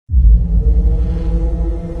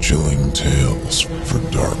Telling tales for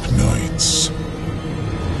dark nights.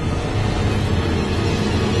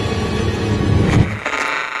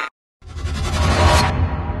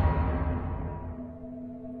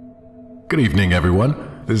 Good evening,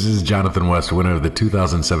 everyone. This is Jonathan West, winner of the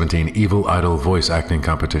 2017 Evil Idol Voice Acting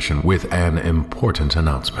Competition, with an important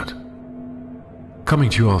announcement. Coming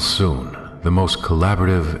to you all soon, the most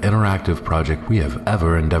collaborative, interactive project we have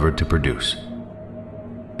ever endeavored to produce.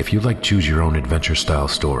 If you like choose-your-own adventure-style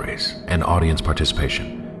stories and audience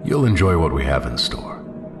participation, you'll enjoy what we have in store.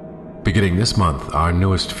 Beginning this month, our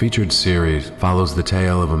newest featured series follows the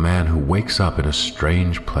tale of a man who wakes up in a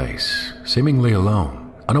strange place, seemingly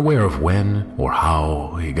alone, unaware of when or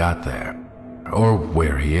how he got there, or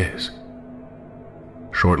where he is.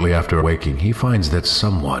 Shortly after waking, he finds that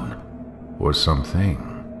someone, or something,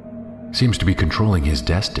 seems to be controlling his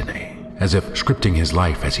destiny, as if scripting his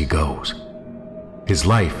life as he goes. His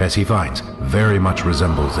life, as he finds, very much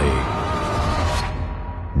resembles a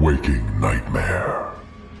waking nightmare.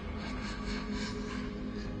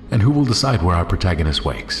 And who will decide where our protagonist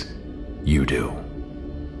wakes? You do.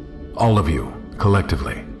 All of you,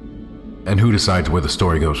 collectively. And who decides where the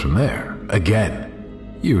story goes from there? Again,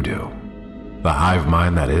 you do. The hive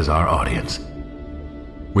mind that is our audience.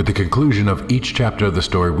 With the conclusion of each chapter of the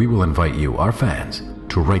story, we will invite you, our fans,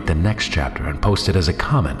 to write the next chapter and post it as a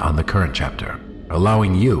comment on the current chapter,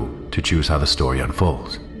 allowing you to choose how the story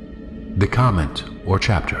unfolds. The comment or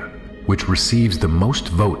chapter which receives the most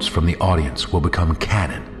votes from the audience will become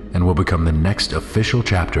canon and will become the next official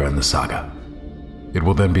chapter in the saga. It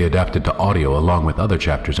will then be adapted to audio along with other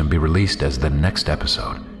chapters and be released as the next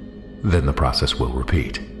episode. Then the process will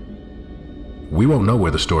repeat. We won't know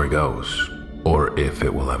where the story goes, or if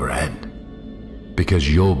it will ever end,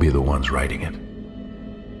 because you'll be the ones writing it.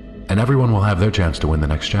 And everyone will have their chance to win the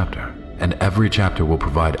next chapter. And every chapter will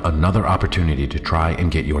provide another opportunity to try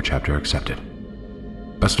and get your chapter accepted.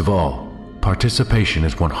 Best of all, participation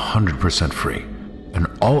is 100% free, and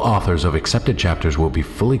all authors of accepted chapters will be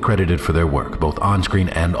fully credited for their work, both on-screen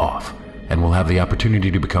and off, and will have the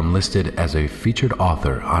opportunity to become listed as a featured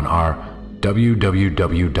author on our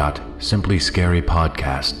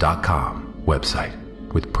www.simplyscarypodcast.com website,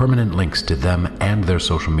 with permanent links to them and their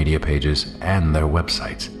social media pages and their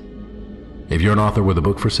websites. If you're an author with a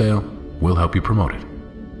book for sale, we'll help you promote it.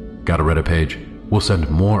 Got a Reddit page? We'll send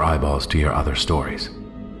more eyeballs to your other stories.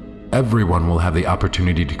 Everyone will have the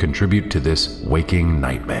opportunity to contribute to this waking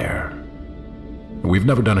nightmare. We've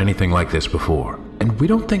never done anything like this before, and we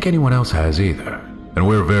don't think anyone else has either, and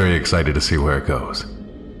we're very excited to see where it goes.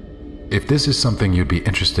 If this is something you'd be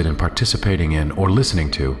interested in participating in or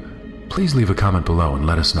listening to, please leave a comment below and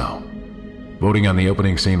let us know. Voting on the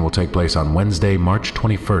opening scene will take place on Wednesday, March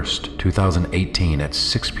 21st, 2018 at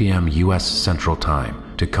 6 p.m. U.S. Central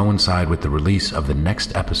Time to coincide with the release of the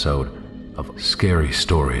next episode of Scary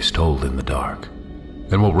Stories Told in the Dark,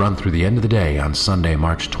 and will run through the end of the day on Sunday,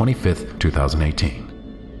 March 25th,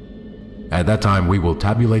 2018. At that time, we will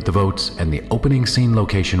tabulate the votes, and the opening scene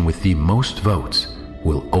location with the most votes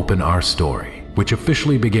will open our story, which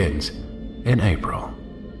officially begins in April.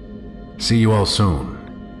 See you all soon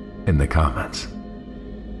in the comments.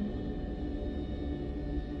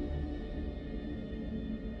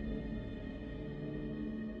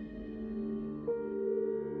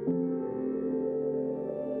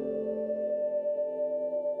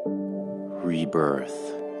 Rebirth,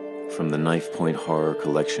 from the Knife Point Horror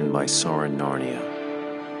Collection by Soren Narnia.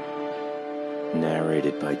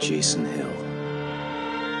 Narrated by Jason Hill.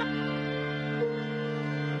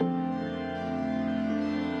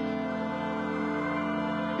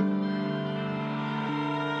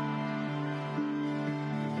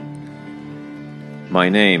 My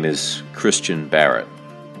name is Christian Barrett.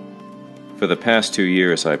 For the past 2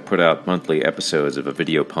 years, I've put out monthly episodes of a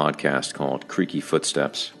video podcast called Creaky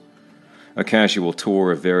Footsteps, a casual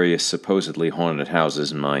tour of various supposedly haunted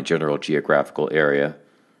houses in my general geographical area,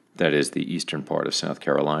 that is, the eastern part of South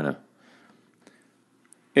Carolina.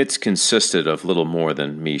 It's consisted of little more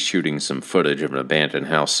than me shooting some footage of an abandoned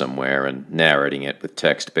house somewhere and narrating it with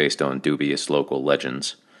text based on dubious local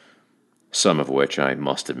legends, some of which I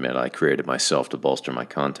must admit I created myself to bolster my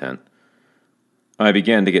content. I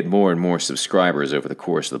began to get more and more subscribers over the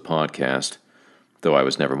course of the podcast, though I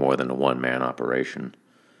was never more than a one-man operation.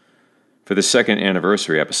 For the second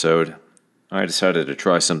anniversary episode, I decided to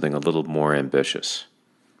try something a little more ambitious.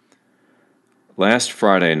 Last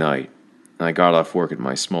Friday night, I got off work at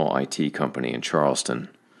my small IT company in Charleston.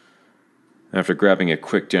 After grabbing a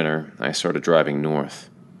quick dinner, I started driving north.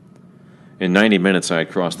 In 90 minutes, I had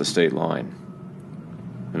crossed the state line.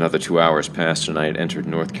 Another 2 hours passed and I had entered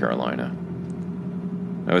North Carolina.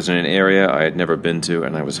 I was in an area I had never been to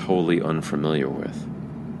and I was wholly unfamiliar with.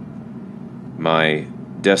 My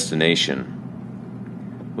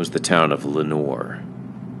destination was the town of Lenore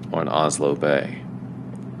on Oslo Bay.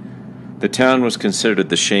 The town was considered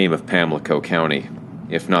the shame of Pamlico County,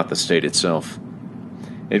 if not the state itself.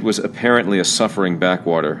 It was apparently a suffering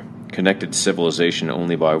backwater, connected to civilization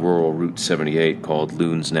only by rural Route 78 called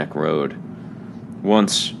Loon's Neck Road.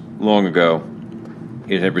 Once, long ago,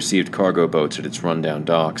 it had received cargo boats at its rundown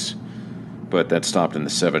docks, but that stopped in the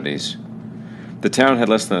 70s. The town had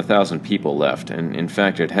less than 1,000 people left, and in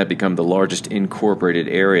fact it had become the largest incorporated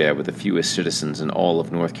area with the fewest citizens in all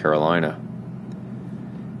of North Carolina.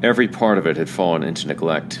 Every part of it had fallen into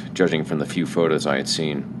neglect, judging from the few photos I had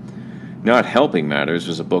seen. Not helping matters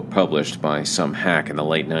was a book published by some hack in the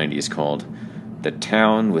late 90s called The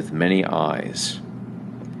Town with Many Eyes.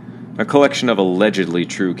 A collection of allegedly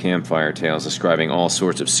true campfire tales describing all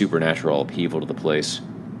sorts of supernatural upheaval to the place.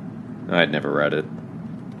 I'd never read it.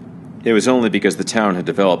 It was only because the town had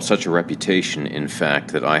developed such a reputation, in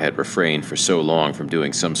fact, that I had refrained for so long from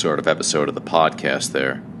doing some sort of episode of the podcast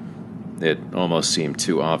there. It almost seemed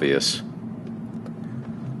too obvious.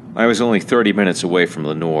 I was only 30 minutes away from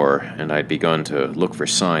Lenore, and I'd begun to look for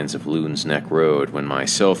signs of Loon's Neck Road when my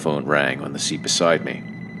cell phone rang on the seat beside me.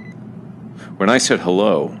 When I said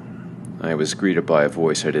hello, I was greeted by a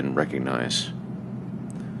voice I didn't recognize.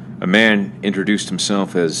 A man introduced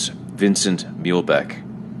himself as Vincent Muehlbeck,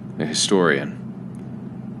 a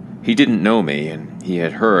historian. He didn't know me, and he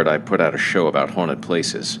had heard I put out a show about haunted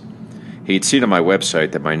places. He'd seen on my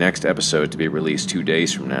website that my next episode to be released 2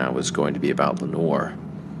 days from now was going to be about Lenore.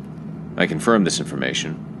 I confirmed this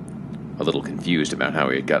information, a little confused about how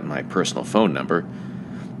he had gotten my personal phone number,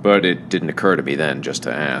 but it didn't occur to me then just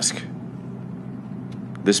to ask.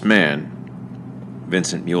 This man,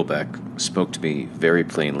 Vincent Muehlbeck, spoke to me very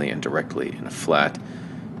plainly and directly in a flat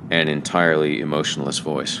and entirely emotionless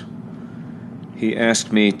voice. He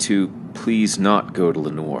asked me to please not go to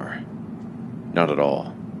Lenore. Not at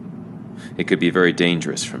all. It could be very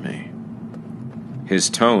dangerous for me. His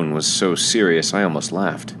tone was so serious I almost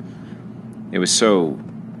laughed. It was so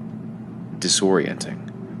disorienting.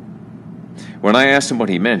 When I asked him what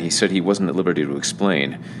he meant, he said he wasn't at liberty to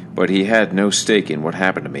explain, but he had no stake in what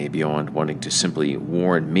happened to me beyond wanting to simply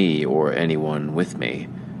warn me or anyone with me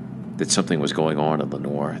that something was going on in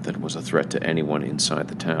Lenore that was a threat to anyone inside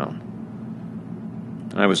the town.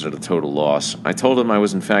 I was at a total loss. I told him I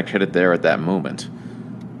was in fact headed there at that moment,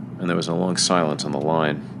 and there was a long silence on the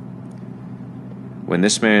line. When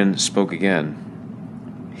this man spoke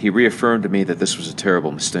again, he reaffirmed to me that this was a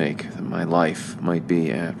terrible mistake, that my life might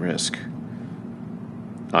be at risk.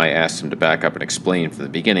 I asked him to back up and explain from the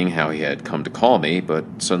beginning how he had come to call me, but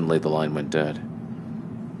suddenly the line went dead.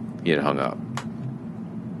 He had hung up.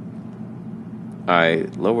 I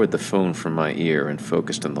lowered the phone from my ear and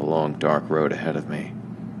focused on the long, dark road ahead of me,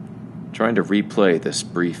 trying to replay this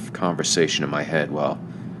brief conversation in my head while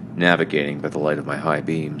navigating by the light of my high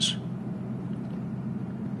beams.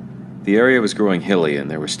 The area was growing hilly, and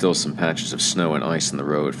there were still some patches of snow and ice on the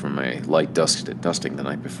road from a light dusting the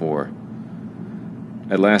night before.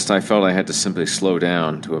 At last I felt I had to simply slow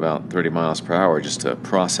down to about 30 miles per hour just to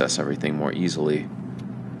process everything more easily.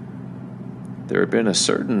 There had been a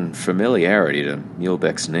certain familiarity to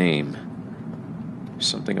Muehlbeck's name.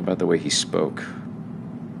 Something about the way he spoke.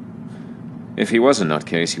 If he was a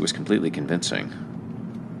nutcase, he was completely convincing.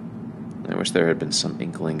 I wish there had been some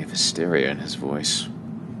inkling of hysteria in his voice.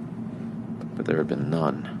 But there had been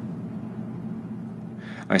none.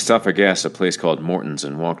 I stopped for gas at a place called Morton's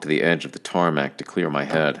and walked to the edge of the tarmac to clear my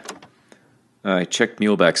head. I checked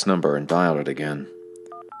Muehlbeck's number and dialed it again.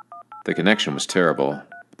 The connection was terrible,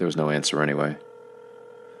 but there was no answer anyway.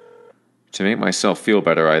 To make myself feel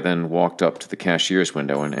better, I then walked up to the cashier's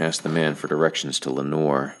window and asked the man for directions to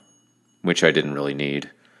Lenore, which I didn't really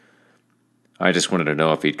need. I just wanted to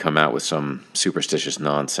know if he'd come out with some superstitious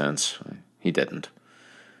nonsense. He didn't.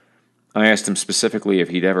 I asked him specifically if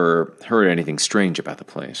he'd ever heard anything strange about the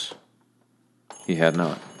place. He had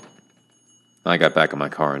not. I got back in my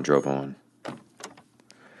car and drove on.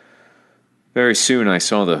 Very soon I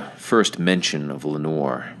saw the first mention of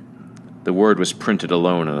Lenore. The word was printed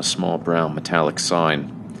alone on a small brown metallic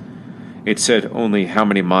sign. It said only how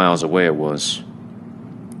many miles away it was.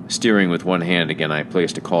 Steering with one hand again, I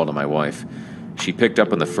placed a call to my wife. She picked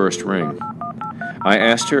up on the first ring. I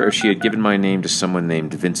asked her if she had given my name to someone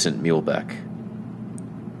named Vincent Muehlbeck.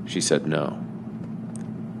 She said no.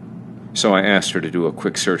 So I asked her to do a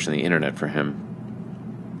quick search on the internet for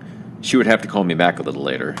him. She would have to call me back a little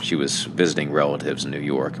later. She was visiting relatives in New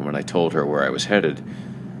York, and when I told her where I was headed,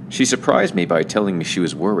 she surprised me by telling me she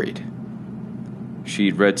was worried.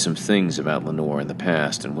 She'd read some things about Lenore in the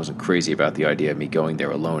past and wasn't crazy about the idea of me going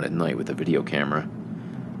there alone at night with a video camera.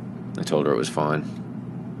 I told her it was fine.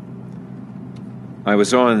 I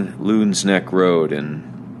was on Loon's Neck Road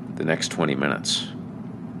in the next 20 minutes.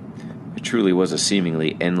 It truly was a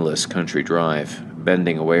seemingly endless country drive,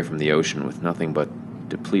 bending away from the ocean with nothing but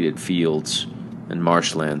depleted fields and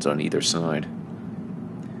marshlands on either side.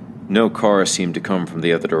 No car seemed to come from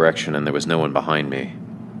the other direction, and there was no one behind me.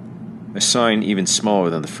 A sign even smaller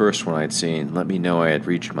than the first one I'd seen let me know I had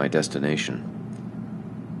reached my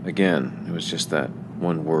destination. Again, it was just that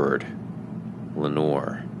one word,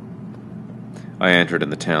 Lenore. I entered in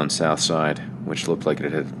the town's south side, which looked like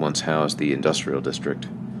it had once housed the industrial district.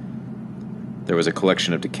 There was a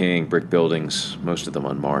collection of decaying brick buildings, most of them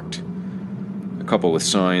unmarked. A couple with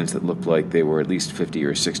signs that looked like they were at least 50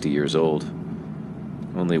 or 60 years old.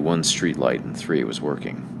 Only one streetlight and 3 was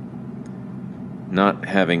working. Not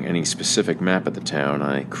having any specific map of the town,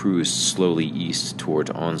 I cruised slowly east toward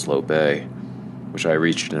Onslow Bay, which I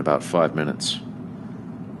reached in about 5 minutes.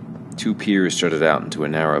 2 piers jutted out into a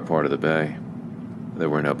narrow part of the bay. There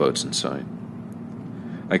were no boats in sight.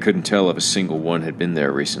 I couldn't tell if a single one had been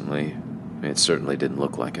there recently. It certainly didn't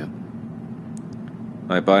look like it.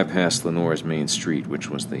 I bypassed Lenore's main street, which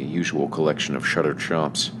was the usual collection of shuttered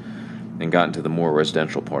shops, and got into the more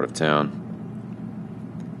residential part of town.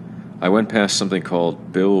 I went past something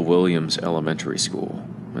called Bill Williams Elementary School,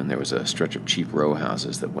 and there was a stretch of cheap row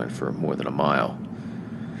houses that went for more than a mile.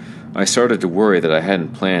 I started to worry that I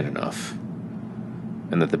hadn't planned enough,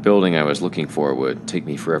 and that the building I was looking for would take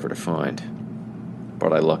me forever to find,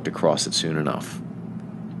 but I lucked across it soon enough.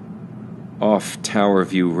 Off Tower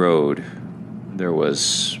View Road, there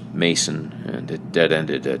was Mason, and it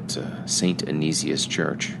dead-ended at St. Anesius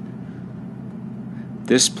Church.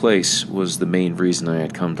 This place was the main reason I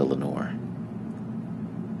had come to Lenore.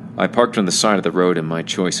 I parked on the side of the road in my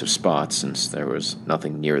choice of spots, since there was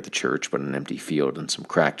nothing near the church but an empty field and some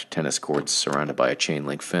cracked tennis courts surrounded by a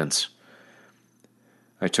chain-link fence.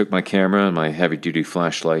 I took my camera and my heavy-duty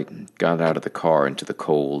flashlight and got out of the car into the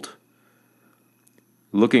cold.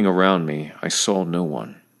 Looking around me, I saw no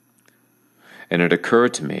one. And it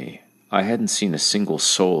occurred to me I hadn't seen a single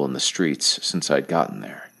soul in the streets since I'd gotten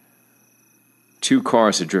there. 2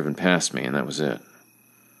 cars had driven past me, and that was it.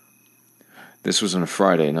 This was on a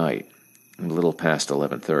Friday night, a little past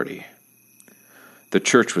 11:30. The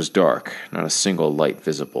church was dark, not a single light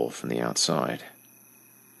visible from the outside.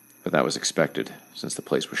 But that was expected, since the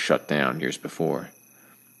place was shut down years before.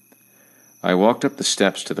 I walked up the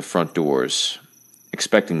steps to the front doors,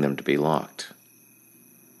 expecting them to be locked.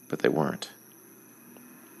 But they weren't.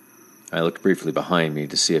 I looked briefly behind me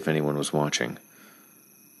to see if anyone was watching.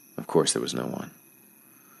 Of course there was no one.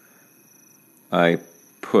 I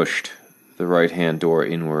pushed the right-hand door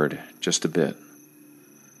inward just a bit.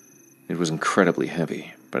 It was incredibly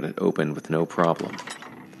heavy, but it opened with no problem.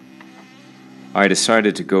 I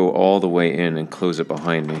decided to go all the way in and close it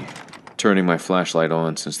behind me, turning my flashlight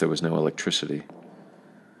on since there was no electricity.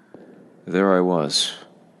 There I was,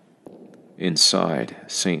 inside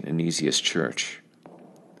St. Anesius Church,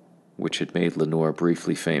 which had made Lenore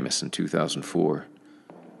briefly famous in 2004.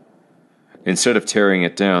 Instead of tearing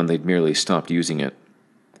it down, they'd merely stopped using it.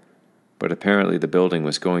 But apparently the building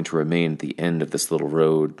was going to remain at the end of this little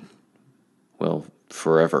road, well,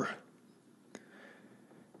 forever.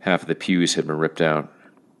 Half of the pews had been ripped out.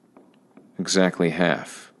 Exactly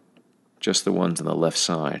half. Just the ones on the left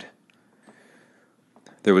side.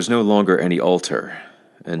 There was no longer any altar,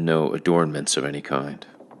 and no adornments of any kind.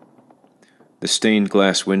 The stained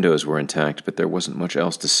glass windows were intact, but there wasn't much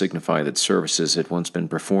else to signify that services had once been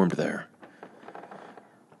performed there.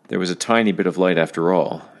 There was a tiny bit of light after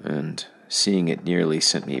all, and seeing it nearly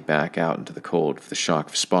sent me back out into the cold with the shock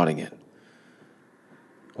of spotting it.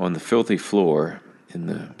 On the filthy floor, in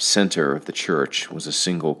the center of the church, was a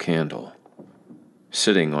single candle,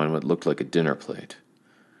 sitting on what looked like a dinner plate.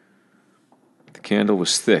 The candle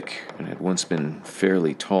was thick and had once been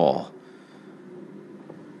fairly tall,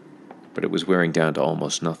 but it was wearing down to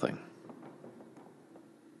almost nothing.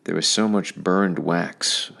 There was so much burned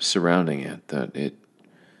wax surrounding it that it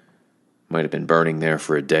might have been burning there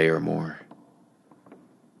for a day or more.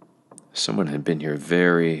 Someone had been here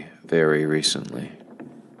very, very recently.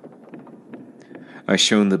 I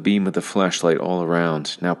shone the beam of the flashlight all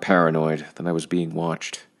around, now paranoid that I was being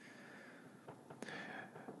watched.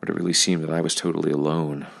 But it really seemed that I was totally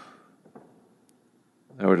alone.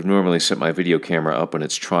 I would have normally set my video camera up on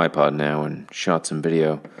its tripod now and shot some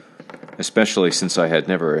video, especially since I had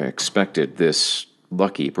never expected this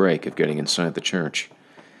lucky break of getting inside the church.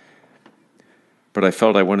 But I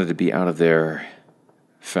felt I wanted to be out of there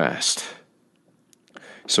fast.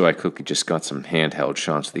 so I quickly just got some handheld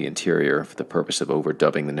shots of the interior for the purpose of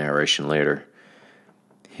overdubbing the narration later.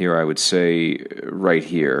 Here I would say, right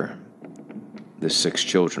here, the 6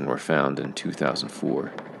 children were found in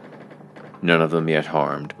 2004. None of them yet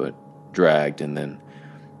harmed, but dragged and then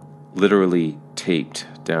literally taped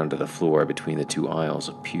down to the floor between the 2 aisles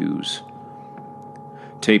of pews.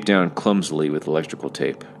 Taped down clumsily with electrical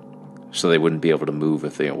tape, so they wouldn't be able to move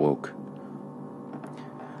if they awoke.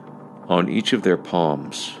 On each of their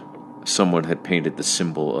palms, someone had painted the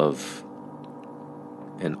symbol of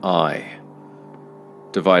an eye,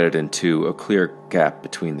 divided into a clear gap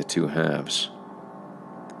between the 2 halves.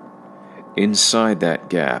 Inside that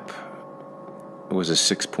gap was a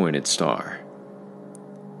 6-pointed star.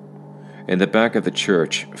 In the back of the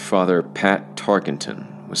church, Father Pat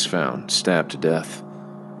Tarkenton was found, stabbed to death.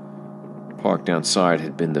 Parked outside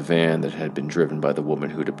had been the van that had been driven by the woman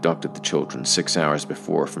who'd abducted the children 6 hours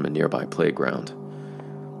before from a nearby playground.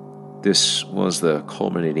 This was the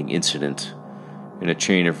culminating incident in a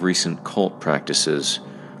chain of recent cult practices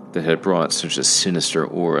that had brought such a sinister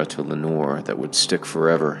aura to Lenore that would stick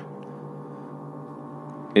forever.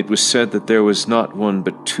 It was said that there was not 1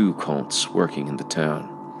 but 2 cults working in the town,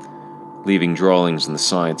 leaving drawings on the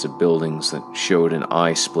sides of buildings that showed an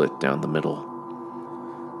eye split down the middle.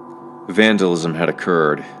 Vandalism had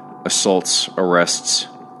occurred, assaults, arrests,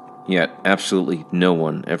 yet absolutely no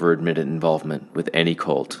one ever admitted involvement with any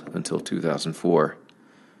cult until 2004.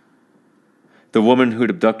 The woman who'd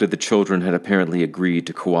abducted the children had apparently agreed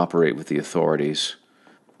to cooperate with the authorities.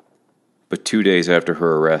 But 2 days after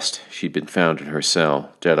her arrest, she'd been found in her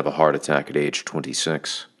cell, dead of a heart attack at age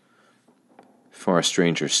 26. Far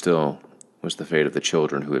stranger still was the fate of the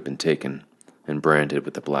children who had been taken and branded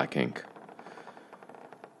with the black ink.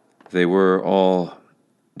 They were all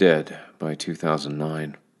dead by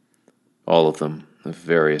 2009. All of them of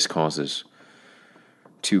various causes.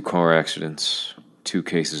 2 car accidents, 2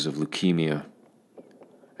 cases of leukemia,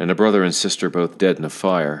 and a brother and sister both dead in a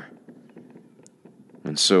fire.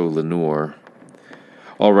 And so Lenore,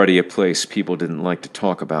 already a place people didn't like to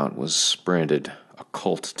talk about, was branded a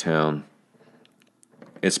cult town.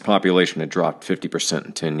 Its population had dropped 50%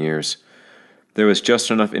 in 10 years. There was just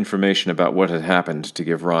enough information about what had happened to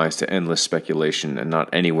give rise to endless speculation and not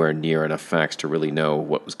anywhere near enough facts to really know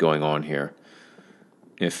what was going on here,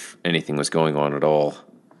 if anything was going on at all.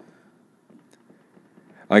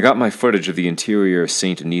 I got my footage of the interior of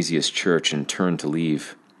St. Anesius Church and turned to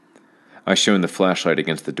leave. I shone the flashlight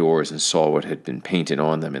against the doors and saw what had been painted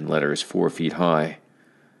on them in letters 4 feet high.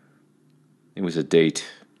 It was a date.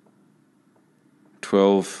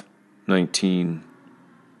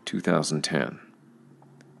 12/19/2010.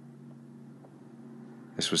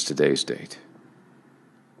 This was today's date.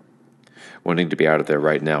 Wanting to be out of there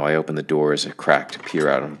right now, I opened the doors a crack to peer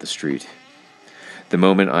out onto the street. The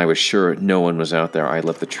moment I was sure no one was out there, I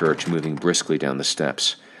left the church, moving briskly down the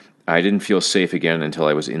steps. I didn't feel safe again until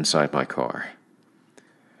I was inside my car.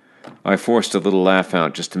 I forced a little laugh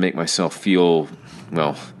out just to make myself feel,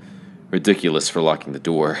 well, ridiculous for locking the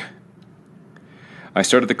door. I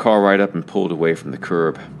started the car right up and pulled away from the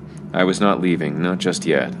curb. I was not leaving, not just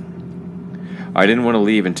yet. I didn't want to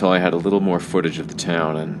leave until I had a little more footage of the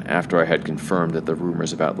town, and after I had confirmed that the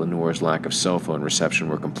rumors about Lenore's lack of cell phone reception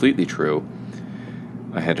were completely true,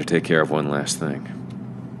 I had to take care of one last thing.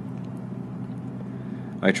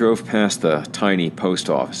 I drove past the tiny post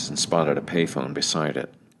office and spotted a payphone beside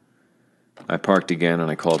it. I parked again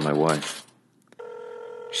and I called my wife.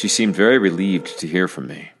 She seemed very relieved to hear from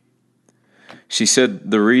me. She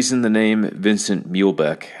said the reason the name Vincent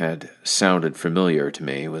Muehlbeck had sounded familiar to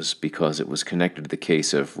me was because it was connected to the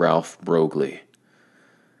case of Ralph Broglie.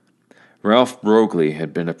 Ralph Broglie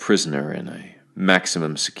had been a prisoner in a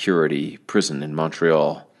maximum security prison in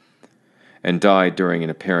Montreal and died during an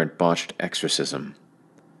apparent botched exorcism.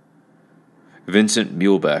 Vincent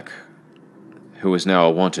Muehlbeck, who was now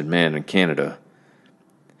a wanted man in Canada,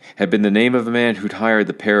 had been the name of a man who'd hired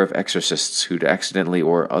the pair of exorcists who'd accidentally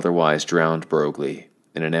or otherwise drowned Broglie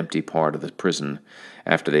in an empty part of the prison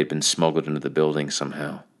after they'd been smuggled into the building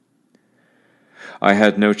somehow. I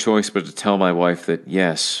had no choice but to tell my wife that,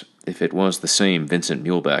 yes, if it was the same Vincent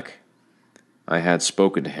Muehlbeck, I had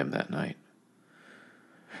spoken to him that night.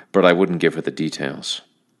 But I wouldn't give her the details.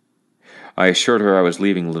 I assured her I was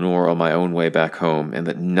leaving Lenore on my own way back home and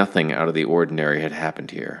that nothing out of the ordinary had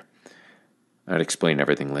happened here. I'd explain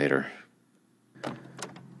everything later.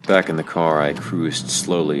 Back in the car, I cruised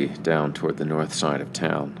slowly down toward the north side of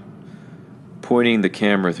town, pointing the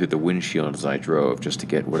camera through the windshield as I drove just to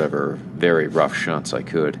get whatever very rough shots I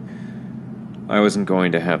could. I wasn't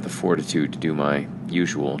going to have the fortitude to do my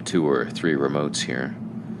usual 2 or 3 remotes here.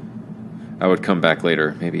 I would come back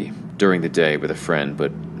later, maybe during the day with a friend,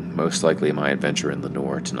 but most likely my adventure in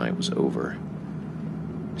Lenore tonight was over.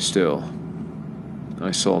 Still, I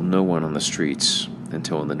saw no one on the streets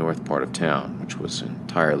until in the north part of town, which was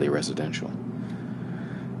entirely residential.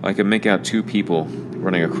 I could make out two people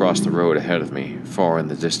running across the road ahead of me, far in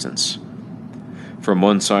the distance, from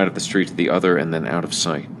one side of the street to the other and then out of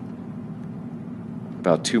sight.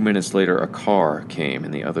 About 2 minutes later, a car came in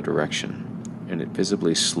the other direction, and it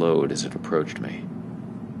visibly slowed as it approached me.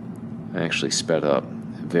 I actually sped up,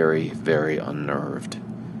 very, very unnerved.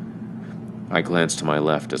 I glanced to my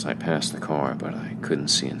left as I passed the car, but I couldn't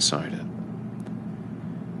see inside it.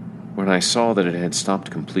 When I saw that it had stopped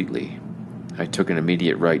completely, I took an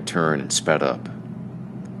immediate right turn and sped up.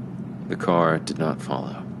 The car did not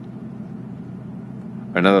follow.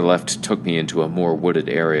 Another left took me into a more wooded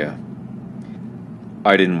area.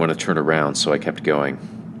 I didn't want to turn around, so I kept going.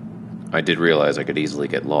 I did realize I could easily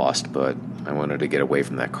get lost, but I wanted to get away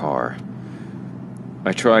from that car.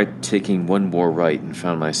 I tried taking one more right and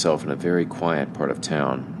found myself in a very quiet part of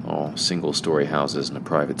town, all single-story houses and a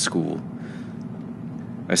private school.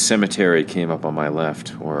 A cemetery came up on my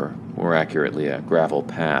left, or more accurately, a gravel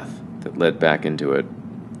path that led back into it.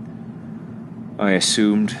 I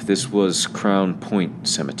assumed this was Crown Point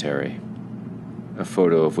Cemetery, a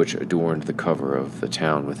photo of which adorned the cover of the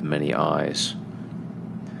town with many eyes.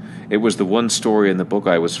 It was the one story in the book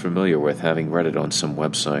I was familiar with, having read it on some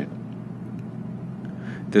website.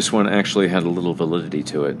 This one actually had a little validity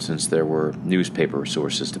to it, since there were newspaper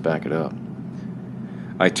sources to back it up.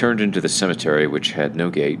 I turned into the cemetery, which had no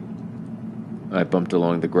gate. I bumped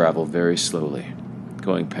along the gravel very slowly,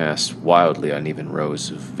 going past wildly uneven rows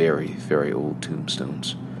of very, very old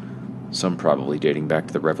tombstones, some probably dating back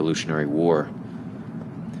to the Revolutionary War.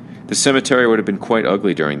 The cemetery would have been quite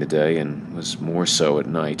ugly during the day, and was more so at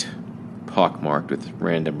night, pockmarked with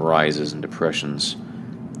random rises and depressions,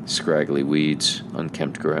 scraggly weeds,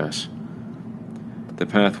 unkempt grass. The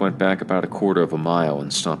path went back about 1/4 of a mile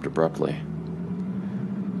and stopped abruptly.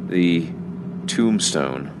 The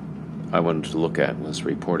tombstone I wanted to look at was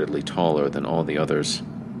reportedly taller than all the others,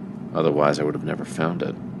 otherwise I would have never found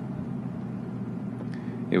it.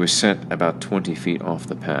 It was set about 20 feet off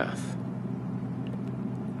the path.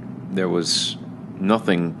 There was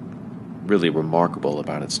nothing really remarkable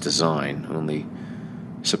about its design, only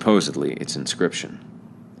supposedly its inscription.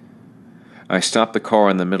 I stopped the car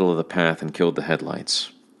in the middle of the path and killed the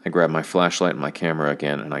headlights. I grabbed my flashlight and my camera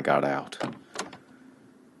again, and I got out.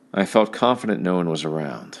 I felt confident no one was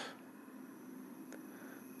around.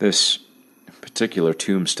 This particular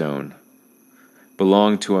tombstone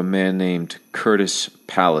belonged to a man named Curtis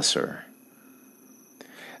Palliser,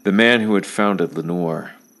 the man who had founded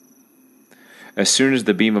Lenore. As soon as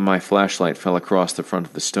the beam of my flashlight fell across the front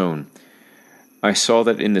of the stone, I saw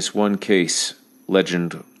that in this one case,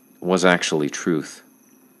 legend was actually truth.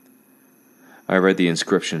 I read the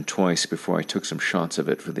inscription twice before I took some shots of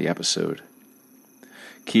it for the episode,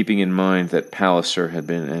 keeping in mind that Palliser had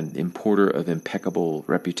been an importer of impeccable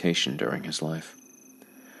reputation during his life,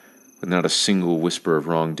 with not a single whisper of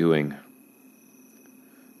wrongdoing.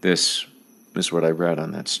 This is what I read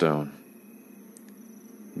on that stone.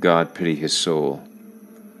 God pity his soul,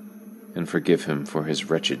 and forgive him for his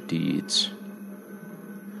wretched deeds,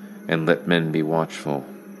 and let men be watchful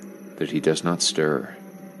that he does not stir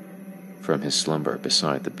from his slumber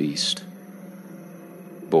beside the beast.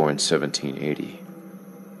 Born 1780,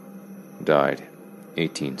 died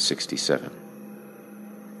 1867.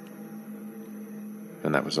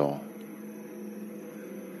 And that was all.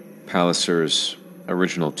 Palliser's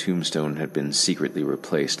original tombstone had been secretly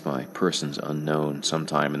replaced by persons unknown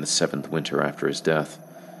sometime in the 7th winter after his death.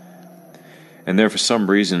 And there, for some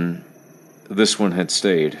reason, this one had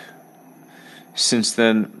stayed. Since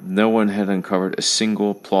then, no one had uncovered a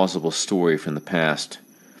single plausible story from the past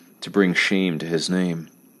to bring shame to his name.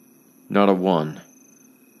 Not a one.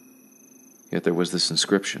 Yet there was this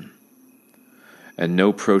inscription, and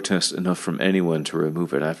no protest enough from anyone to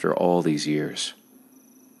remove it after all these years.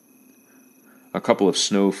 A couple of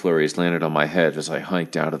snow flurries landed on my head as I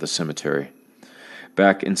hiked out of the cemetery.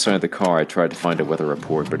 Back inside the car, I tried to find a weather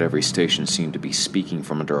report, but every station seemed to be speaking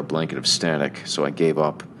from under a blanket of static, so I gave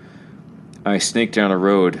up. I snaked down a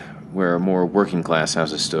road where more working-class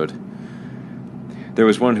houses stood. There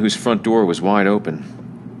was one whose front door was wide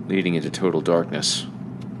open, leading into total darkness,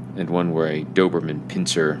 and one where a Doberman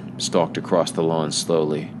pincer stalked across the lawn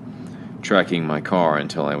slowly, tracking my car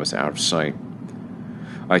until I was out of sight.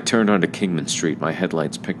 I turned onto Kingman Street. My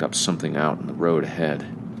headlights picked up something out in the road ahead.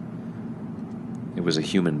 It was a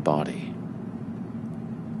human body.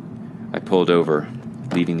 I pulled over,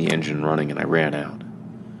 leaving the engine running, and I ran out.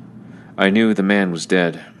 I knew the man was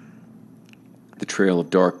dead. The trail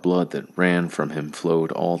of dark blood that ran from him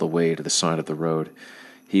flowed all the way to the side of the road.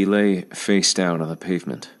 He lay face down on the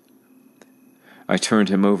pavement. I turned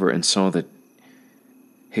him over and saw that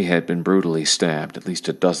he had been brutally stabbed at least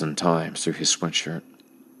a dozen times through his sweatshirt.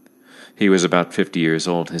 He was about 50 years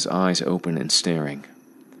old, his eyes open and staring.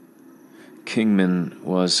 Kingman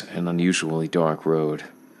was an unusually dark road.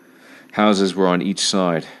 Houses were on each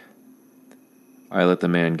side. I let the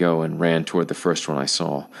man go and ran toward the first one I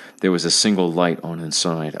saw. There was a single light on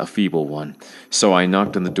inside, a feeble one, so I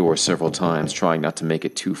knocked on the door several times, trying not to make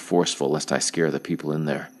it too forceful lest I scare the people in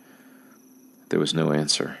there. There was no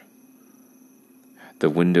answer. The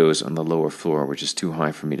windows on the lower floor were just too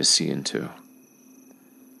high for me to see into.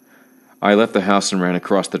 I left the house and ran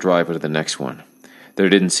across the driveway to the next one. There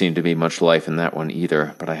didn't seem to be much life in that one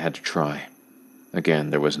either, but I had to try. Again,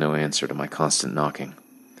 there was no answer to my constant knocking.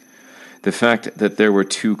 The fact that there were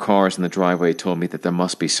 2 cars in the driveway told me that there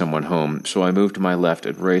must be someone home, so I moved to my left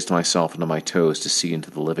and raised myself onto my toes to see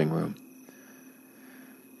into the living room.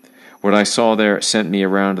 What I saw there sent me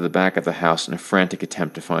around to the back of the house in a frantic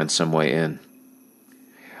attempt to find some way in.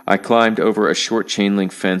 I climbed over a short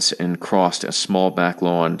chain-link fence and crossed a small back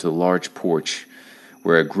lawn to a large porch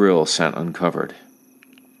where a grill sat uncovered.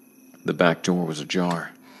 The back door was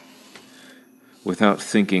ajar. Without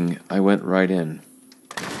thinking, I went right in.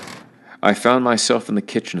 I found myself in the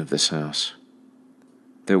kitchen of this house.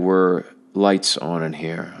 There were lights on in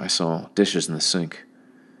here. I saw dishes in the sink.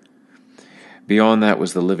 Beyond that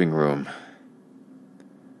was the living room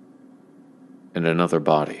and another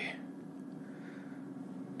body.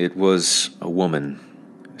 It was a woman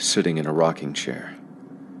sitting in a rocking chair.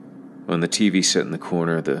 On the TV set in the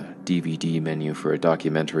corner, the DVD menu for a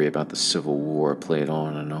documentary about the Civil War played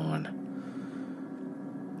on and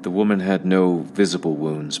on. The woman had no visible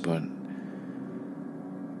wounds, but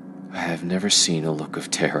I have never seen a look of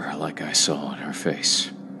terror like I saw in her face,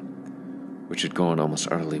 which had gone almost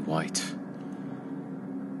utterly white.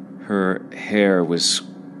 Her hair was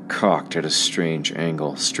cocked at a strange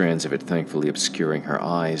angle, strands of it thankfully obscuring her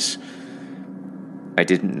eyes. I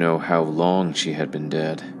didn't know how long she had been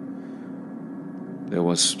dead. There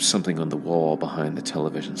was something on the wall behind the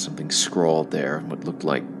television, something scrawled there, what looked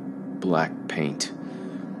like black paint.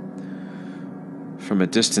 From a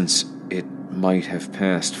distance, it might have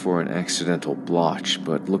passed for an accidental blotch,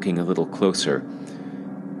 but looking a little closer,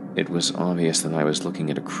 it was obvious that I was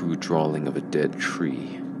looking at a crude drawing of a dead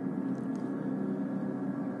tree.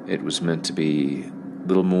 It was meant to be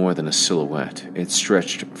little more than a silhouette. It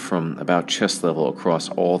stretched from about chest level across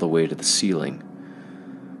all the way to the ceiling.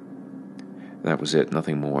 That was it,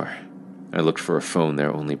 nothing more. I looked for a phone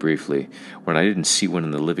there only briefly. When I didn't see one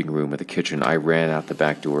in the living room or the kitchen, I ran out the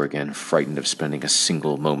back door again, frightened of spending a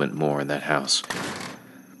single moment more in that house.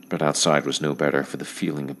 But outside was no better, for the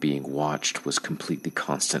feeling of being watched was completely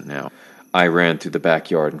constant now. I ran through the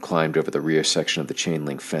backyard and climbed over the rear section of the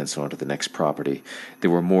chain-link fence onto the next property. There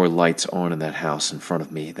were more lights on in that house in front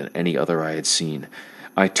of me than any other I had seen.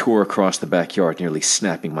 I tore across the backyard, nearly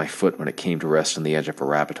snapping my foot when it came to rest on the edge of a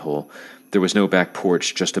rabbit hole. There was no back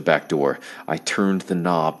porch, just a back door. I turned the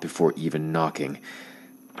knob before even knocking,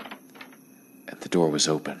 and the door was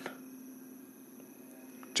open,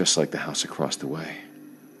 just like the house across the way.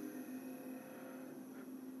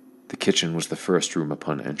 The kitchen was the first room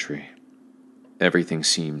upon entry. Everything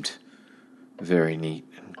seemed very neat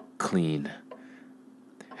and clean.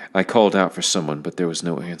 I called out for someone, but there was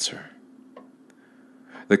no answer.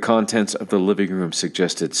 The contents of the living room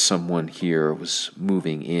suggested someone here was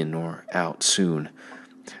moving in or out soon.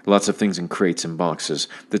 Lots of things in crates and boxes.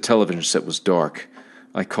 The television set was dark.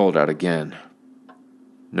 I called out again.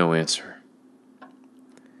 No answer.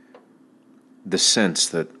 The sense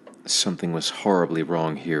that something was horribly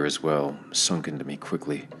wrong here as well sunk into me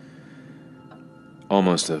quickly.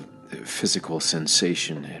 Almost a physical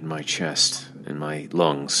sensation in my chest, in my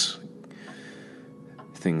lungs.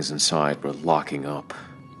 Things inside were locking up.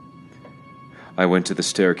 I went to the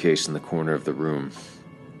staircase in the corner of the room.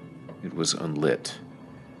 It was unlit.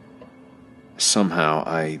 Somehow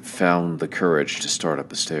I found the courage to start up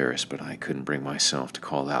the stairs, but I couldn't bring myself to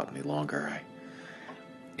call out any longer.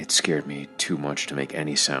 It scared me too much to make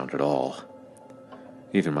any sound at all.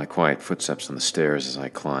 Even my quiet footsteps on the stairs as I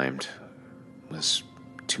climbed was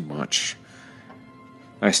too much.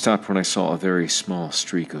 I stopped when I saw a very small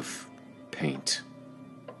streak of paint.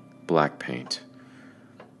 Black paint.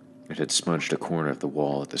 It had smudged a corner of the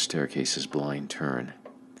wall at the staircase's blind turn.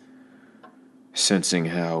 Sensing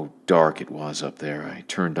how dark it was up there, I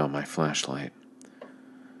turned on my flashlight.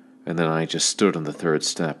 And then I just stood on the third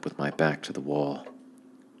step with my back to the wall,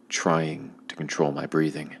 trying to control my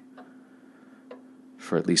breathing.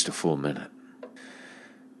 for at least a full minute.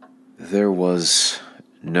 There was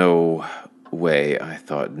no way, I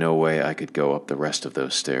thought, no way I could go up the rest of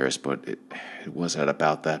those stairs, but it was at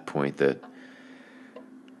about that point that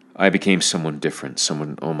I became someone different,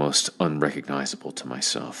 someone almost unrecognizable to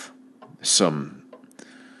myself. Some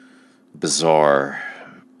bizarre,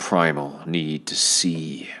 primal need to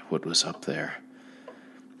see what was up there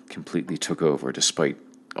completely took over, despite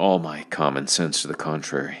all my common sense to the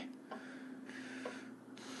contrary.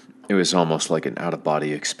 It was almost like an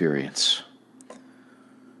out-of-body experience.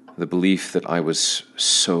 The belief that I was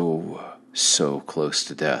so close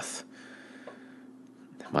to death,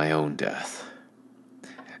 my own death,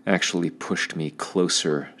 actually pushed me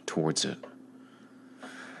closer towards it.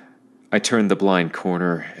 I turned the blind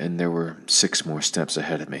corner, and there were 6 more steps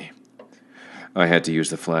ahead of me. I had to use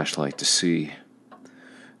the flashlight to see.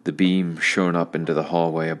 The beam shone up into the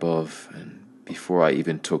hallway above, and before I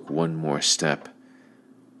even took one more step,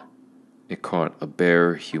 it caught a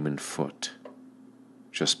bare human foot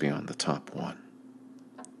just beyond the top one.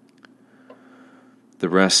 The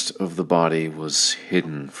rest of the body was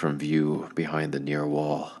hidden from view behind the near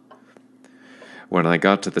wall. When I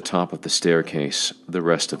got to the top of the staircase, the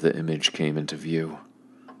rest of the image came into view.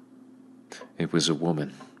 It was a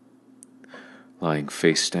woman, lying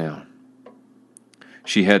face down.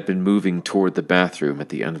 She had been moving toward the bathroom at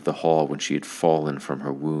the end of the hall when she had fallen from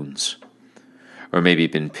her wounds, or maybe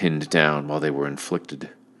been pinned down while they were inflicted.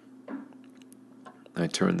 I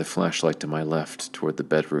turned the flashlight to my left toward the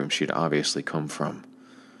bedroom she'd obviously come from.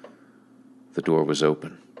 The door was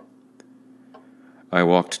open. I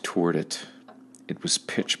walked toward it. It was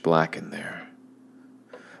pitch black in there.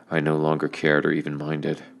 I no longer cared or even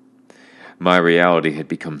minded. My reality had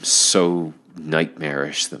become so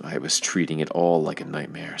nightmarish that I was treating it all like a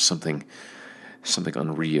nightmare, something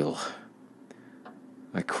unreal.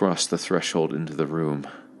 I crossed the threshold into the room.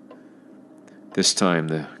 This time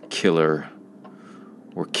the killer,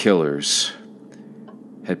 or killers,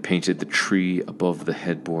 had painted the tree above the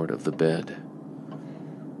headboard of the bed.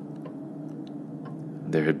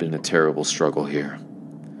 There had been a terrible struggle here.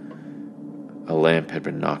 A lamp had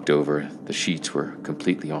been knocked over. The sheets were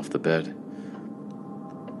completely off the bed.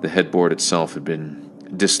 The headboard itself had been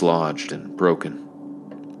dislodged and broken.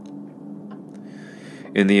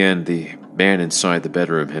 In the end, the man inside the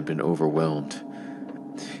bedroom had been overwhelmed.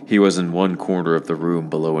 He was in one corner of the room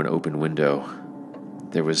below an open window.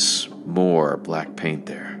 There was more black paint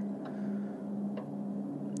there.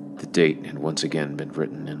 The date had once again been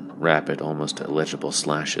written in rapid, almost illegible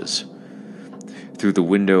slashes. Through the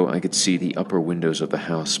window, I could see the upper windows of the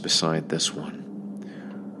house beside this one.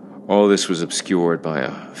 All this was obscured by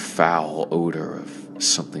a foul odor of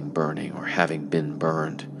something burning or having been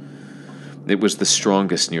burned. It was the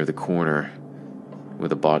strongest near the corner where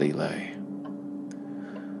the body lay.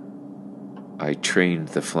 I trained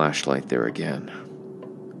the flashlight there again,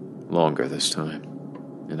 longer this time,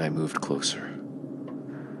 and I moved closer.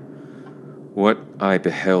 What I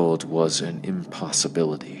beheld was an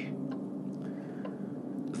impossibility.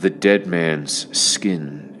 The dead man's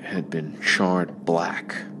skin had been charred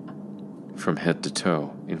black from head to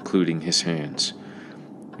toe, including his hands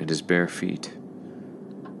and his bare feet.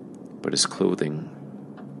 But his clothing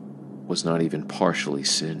was not even partially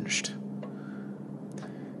singed.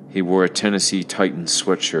 He wore a Tennessee Titans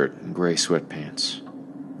sweatshirt and gray sweatpants.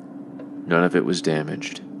 None of it was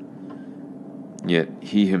damaged. Yet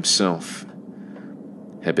he himself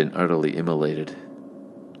had been utterly immolated.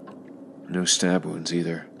 No stab wounds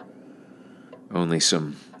either. Only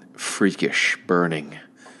some freakish burning.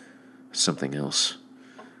 Something else.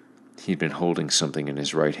 He'd been holding something in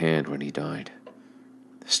his right hand when he died,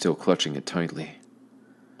 still clutching it tightly.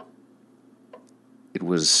 It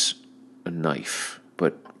was a knife,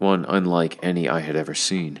 but one unlike any I had ever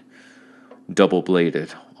seen.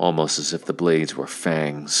 Double-bladed, almost as if the blades were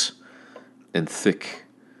fangs, and thick,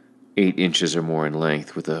 8 inches or more in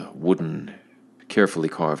length, with a wooden, carefully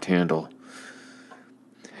carved handle.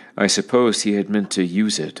 I supposed he had meant to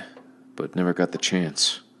use it, but never got the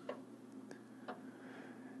chance.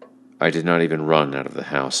 I did not even run out of the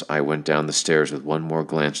house. I went down the stairs with one more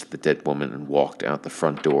glance at the dead woman and walked out the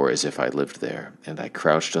front door as if I lived there, and I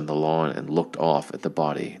crouched on the lawn and looked off at the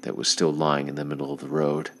body that was still lying in the middle of the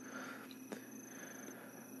road.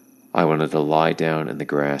 I wanted to lie down in the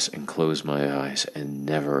grass and close my eyes and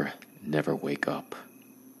never wake up.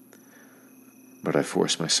 But I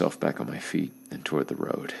forced myself back on my feet and toward the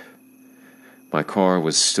road. My car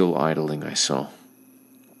was still idling, I saw.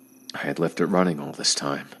 I had left it running all this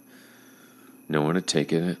time. No one had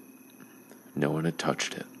taken it. No one had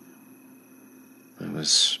touched it. I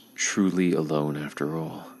was truly alone after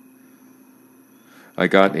all. I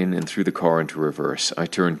got in and threw the car into reverse. I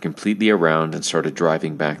turned completely around and started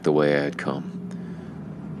driving back the way I had come.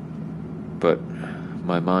 But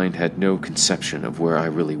my mind had no conception of where I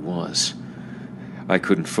really was. I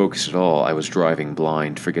couldn't focus at all. I was driving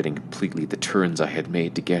blind, forgetting completely the turns I had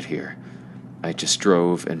made to get here. I just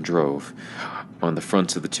drove and drove. On the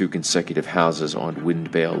fronts of the 2 consecutive houses on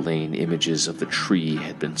Windbale Lane, images of the tree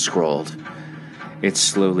had been scrawled. It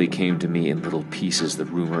slowly came to me in little pieces, the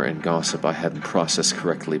rumor and gossip I hadn't processed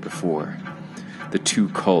correctly before. The 2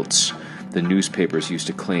 cults the newspapers used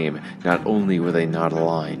to claim, not only were they not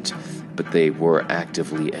aligned, but they were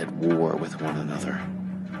actively at war with one another.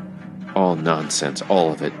 All nonsense,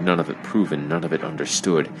 all of it, none of it proven, none of it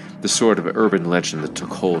understood. The sort of urban legend that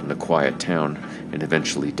took hold in a quiet town and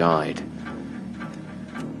eventually died.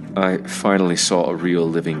 I finally saw a real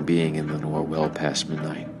living being in Lenore well past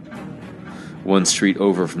midnight. 1 street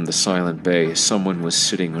over from the Silent Bay, someone was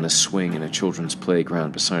sitting on a swing in a children's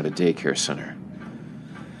playground beside a daycare center.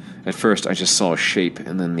 At first, I just saw a shape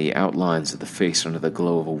and then the outlines of the face under the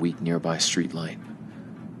glow of a weak nearby streetlight.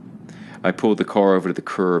 I pulled the car over to the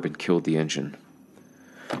curb and killed the engine.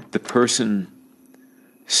 The person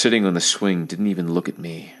sitting on the swing didn't even look at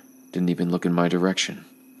me, didn't even look in my direction.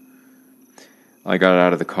 I got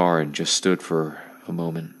out of the car and just stood for a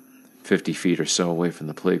moment, 50 feet or so away from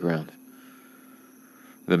the playground.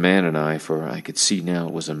 The man and I, for I could see now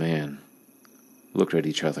it was a man, looked at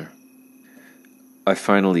each other. I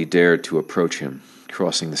finally dared to approach him,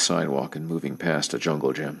 crossing the sidewalk and moving past a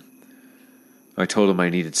jungle gym. I told him I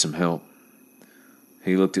needed some help.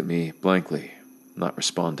 He looked at me blankly, not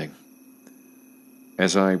responding.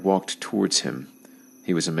 As I walked towards him,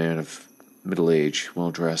 he was a man of middle age,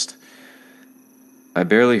 well-dressed. I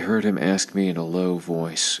barely heard him ask me in a low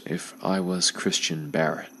voice if I was Christian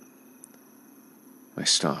Barrett. I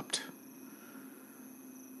stopped.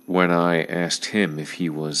 When I asked him if he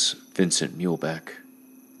was Vincent Mulebeck,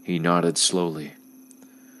 he nodded slowly.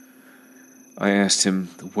 I asked him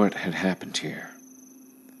what had happened here.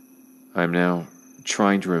 I am now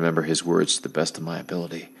trying to remember his words to the best of my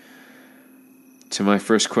ability. To my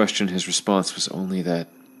first question, his response was only that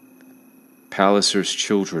Palliser's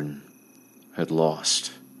children had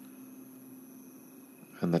lost,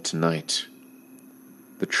 and that tonight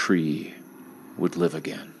the tree would live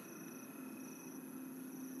again.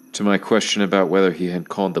 To my question about whether he had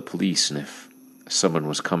called the police and if someone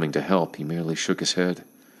was coming to help, he merely shook his head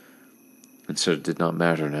and said it did not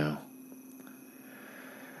matter now.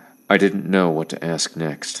 I didn't know what to ask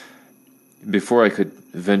next. Before I could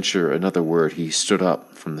venture another word, he stood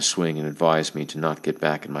up from the swing and advised me to not get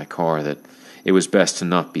back in my car, that it was best to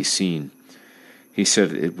not be seen. He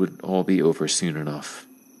said it would all be over soon enough,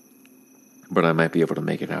 but I might be able to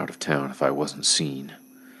make it out of town if I wasn't seen.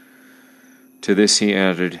 To this he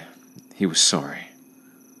added he was sorry.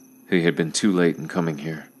 He had been too late in coming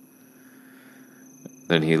here.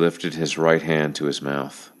 Then he lifted his right hand to his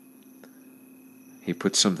mouth. He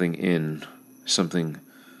put something in, something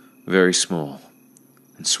very small,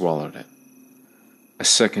 and swallowed it. A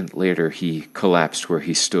second later, he collapsed where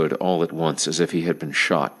he stood all at once, as if he had been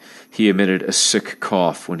shot. He emitted a sick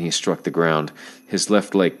cough when he struck the ground. His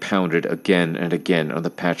left leg pounded again and again on the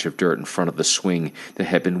patch of dirt in front of the swing that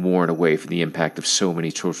had been worn away from the impact of so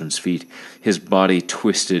many children's feet. His body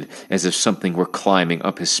twisted as if something were climbing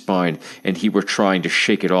up his spine, and he were trying to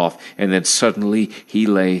shake it off, and then suddenly he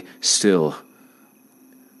lay still,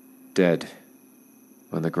 dead,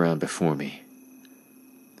 on the ground before me.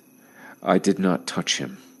 I did not touch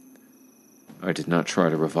him. I did not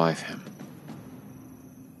try to revive him.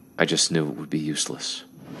 I just knew it would be useless.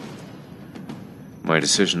 My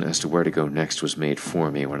decision as to where to go next was made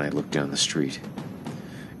for me when I looked down the street.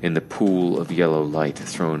 In the pool of yellow light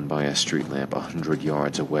thrown by a street lamp 100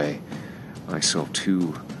 yards away, I saw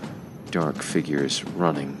 2 dark figures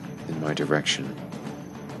running in my direction.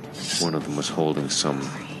 One of them was holding some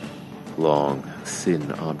long,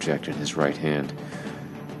 thin object in his right hand.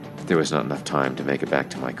 There was not enough time to make it back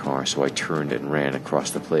to my car, so I turned and ran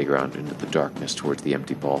across the playground into the darkness towards the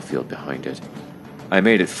empty ball field behind it. I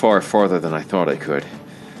made it far farther than I thought I could.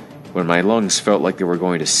 When my lungs felt like they were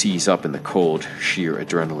going to seize up in the cold, sheer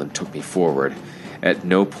adrenaline took me forward. At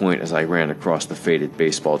no point as I ran across the faded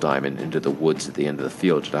baseball diamond into the woods at the end of the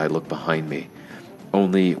field did I look behind me.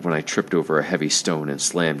 Only when I tripped over a heavy stone and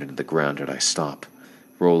slammed into the ground did I stop,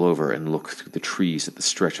 roll over, and look through the trees at the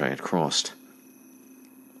stretch I had crossed.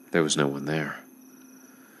 There was no one there.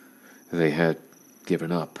 They had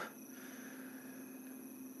given up.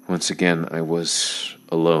 Once again, I was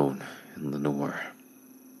alone in Lenore.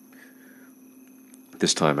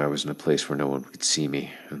 This time I was in a place where no one could see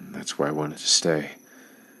me, and that's where I wanted to stay.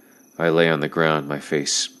 I lay on the ground, my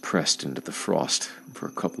face pressed into the frost, for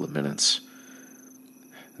a couple of minutes.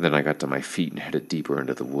 Then I got to my feet and headed deeper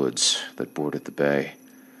into the woods that bordered the bay.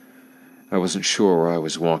 I wasn't sure where I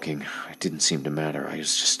was walking. It didn't seem to matter. I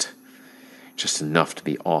was just enough to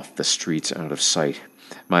be off the streets, out of sight.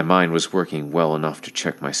 My mind was working well enough to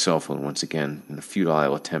check my cell phone once again in a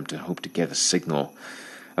futile attempt to hope to get a signal.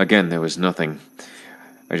 Again, there was nothing.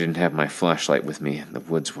 I didn't have my flashlight with me, and the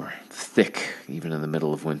woods were thick, even in the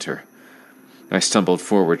middle of winter. I stumbled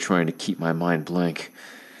forward, trying to keep my mind blank.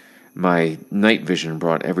 My night vision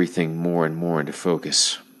brought everything more and more into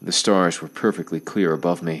focus. The stars were perfectly clear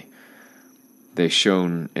above me. They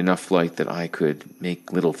shone enough light that I could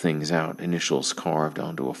make little things out, initials carved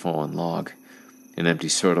onto a fallen log, an empty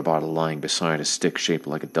soda bottle lying beside a stick shaped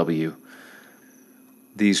like a W.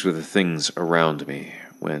 These were the things around me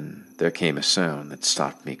when there came a sound that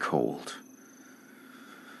stopped me cold.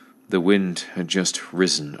 The wind had just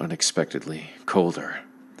risen unexpectedly, colder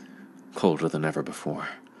than ever before,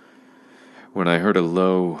 when I heard a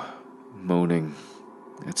low moaning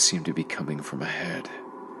that seemed to be coming from ahead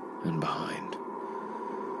and behind.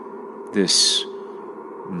 This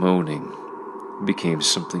moaning became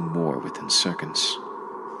something more within seconds.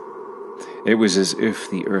 It was as if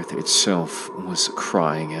the earth itself was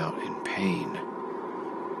crying out in pain.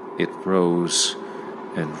 It rose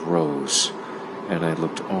and rose, and I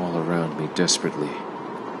looked all around me desperately.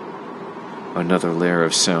 Another layer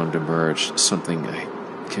of sound emerged, something I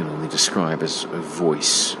can only describe as a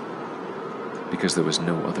voice, because there was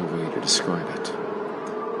no other way to describe it.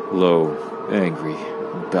 Low, angry,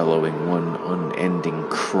 bellowing one unending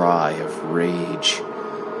cry of rage.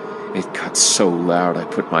 It got so loud I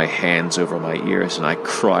put my hands over my ears and I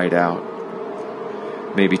cried out.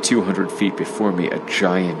 Maybe 200 feet before me, a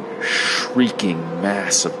giant, shrieking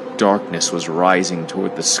mass of darkness was rising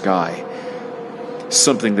toward the sky.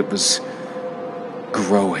 Something that was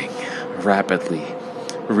growing rapidly,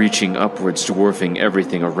 reaching upwards, dwarfing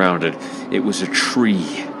everything around it. It was a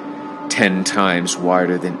tree, 10 times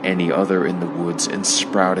wider than any other in the woods, and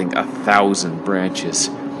sprouting 1,000 branches,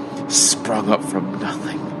 sprung up from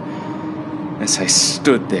nothing. As I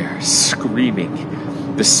stood there,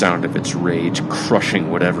 screaming, the sound of its rage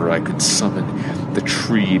crushing whatever I could summon, the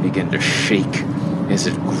tree began to shake as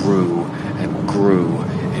it grew and grew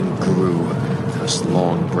and grew, those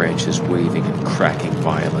long branches waving and cracking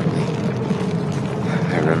violently.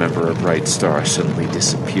 I remember a bright star suddenly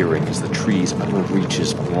disappearing as the tree's upper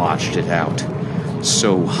reaches blotched it out,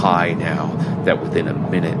 so high now that within a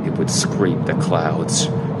minute it would scrape the clouds.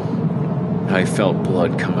 I felt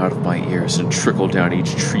blood come out of my ears and trickle down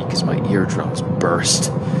each cheek as my eardrums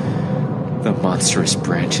burst. The monstrous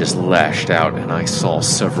branches lashed out, and I saw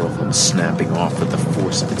several of them snapping off with the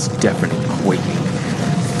force of its deafening quaking,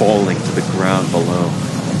 falling to the ground below,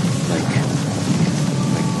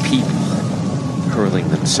 like people hurling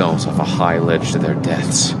themselves off a high ledge to their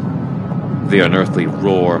deaths. The unearthly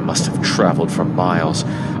roar must have traveled for miles.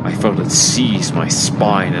 I felt it seize my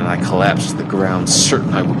spine, and I collapsed to the ground,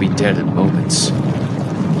 certain I would be dead in moments.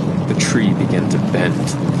 The tree began to bend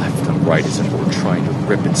to the left and right as it were trying to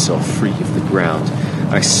rip itself free of the ground.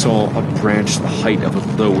 I saw a branch the height of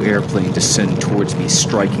a low airplane descend towards me,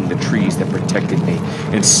 striking the trees that protected me,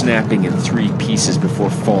 and snapping in 3 pieces before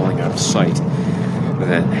falling out of sight.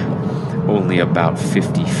 Then, only about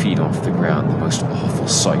 50 feet off the ground, the most awful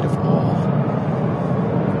sight of all.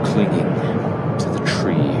 Clinging to the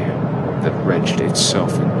tree that wrenched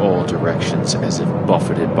itself in all directions as if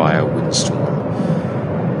buffeted by a windstorm,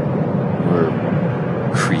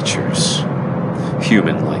 were creatures,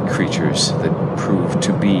 human-like creatures that proved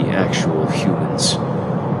to be actual humans,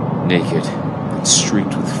 naked and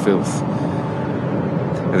streaked with filth.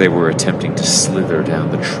 They were attempting to slither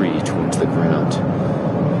down the tree towards the ground.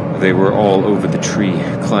 They were all over the tree,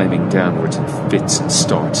 climbing downwards in fits and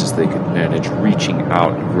starts as they could manage, reaching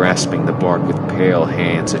out and grasping the bark with pale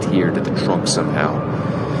hands adhered to the trunk somehow.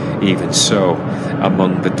 Even so,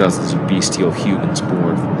 among the dozens of bestial humans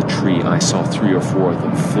born from the tree, I saw 3 or 4 of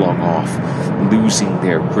them flung off, losing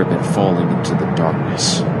their grip and falling into the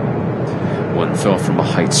darkness. One fell from a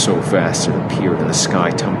height so vast it appeared in the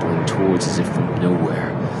sky, tumbling towards as if from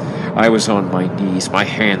nowhere. I was on my knees, my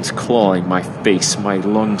hands clawing my face, my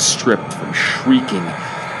lungs stripped from shrieking,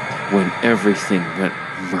 when everything went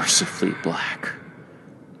mercifully black.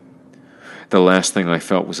 The last thing I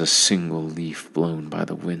felt was a single leaf blown by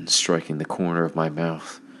the wind striking the corner of my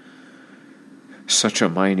mouth. Such a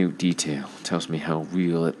minute detail tells me how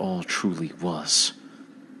real it all truly was.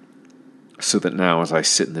 So that now, as I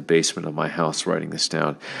sit in the basement of my house writing this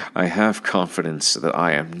down, I have confidence that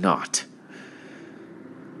I am not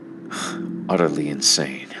utterly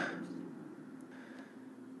insane.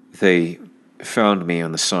 They found me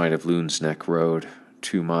on the side of Loon's Neck Road,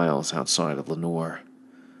 2 miles outside of Lenore.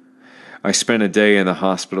 I spent a day in the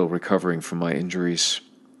hospital recovering from my injuries,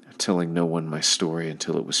 telling no one my story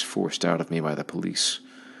until it was forced out of me by the police.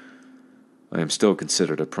 I am still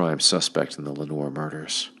considered a prime suspect in the Lenore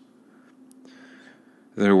murders.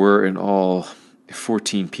 There were in all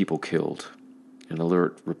 14 people killed, an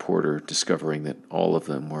alert reporter discovering that all of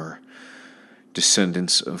them were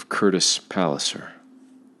descendants of Curtis Palliser.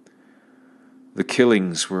 The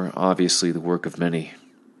killings were obviously the work of many,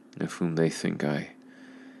 of whom they think I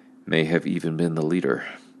may have even been the leader.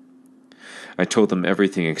 I told them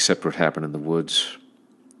everything except what happened in the woods.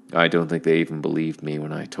 I don't think they even believed me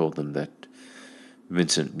when I told them that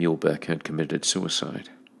Vincent Mulebeck had committed suicide.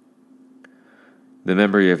 The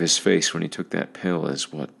memory of his face when he took that pill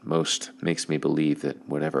is what most makes me believe that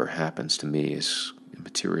whatever happens to me is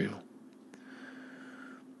immaterial.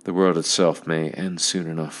 The world itself may end soon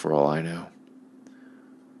enough for all I know.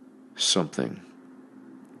 Something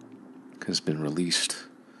has been released.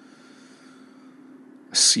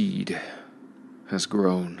 A seed has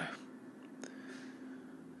grown.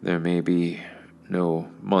 There may be no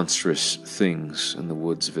monstrous things in the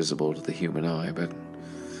woods visible to the human eye, but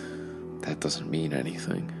that doesn't mean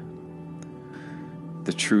anything.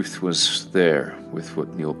 The truth was there with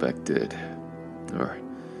what Mulebeck did. Or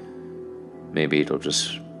maybe it'll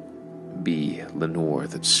just be Lenore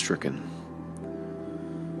that's stricken.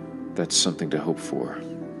 That's something to hope for.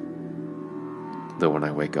 Though when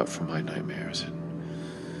I wake up from my nightmares,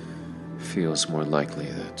 it feels more likely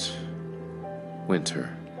that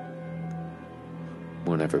winter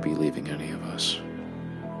won't ever be leaving any of us.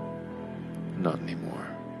 Not anymore.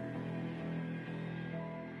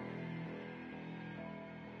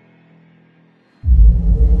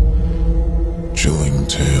 Chilling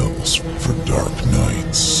tales for dark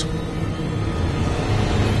nights.